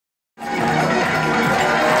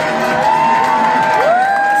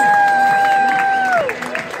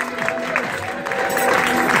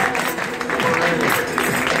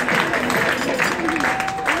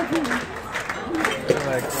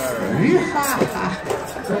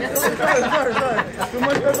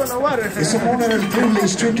It's an honor and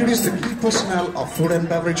privilege to introduce the key personnel of food and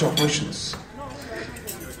beverage operations.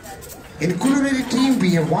 In culinary team,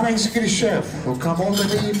 we have one executive chef who come all the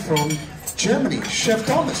way from Germany, Chef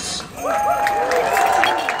Thomas.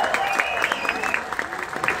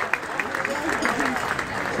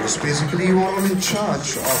 Who's basically all in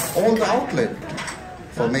charge of all the outlet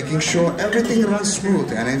for making sure everything runs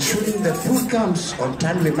smooth and ensuring that food comes on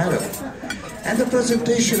timely manner and the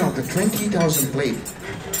presentation of the 20,000 plate.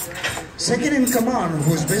 Second in command,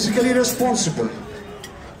 who is basically responsible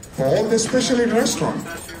for all the specialty restaurant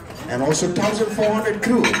and also 1,400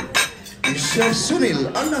 crew, is Chef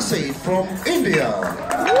Sunil Annasai from India.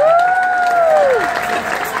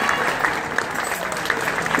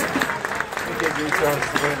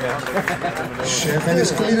 Chef and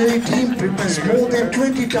his culinary team prepares more than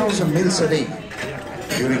 20,000 meals a day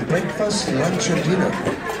during breakfast, lunch and dinner.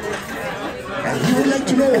 And we would like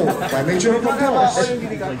to know, by measure of applause,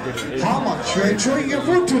 how much you're enjoying your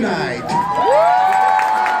food tonight.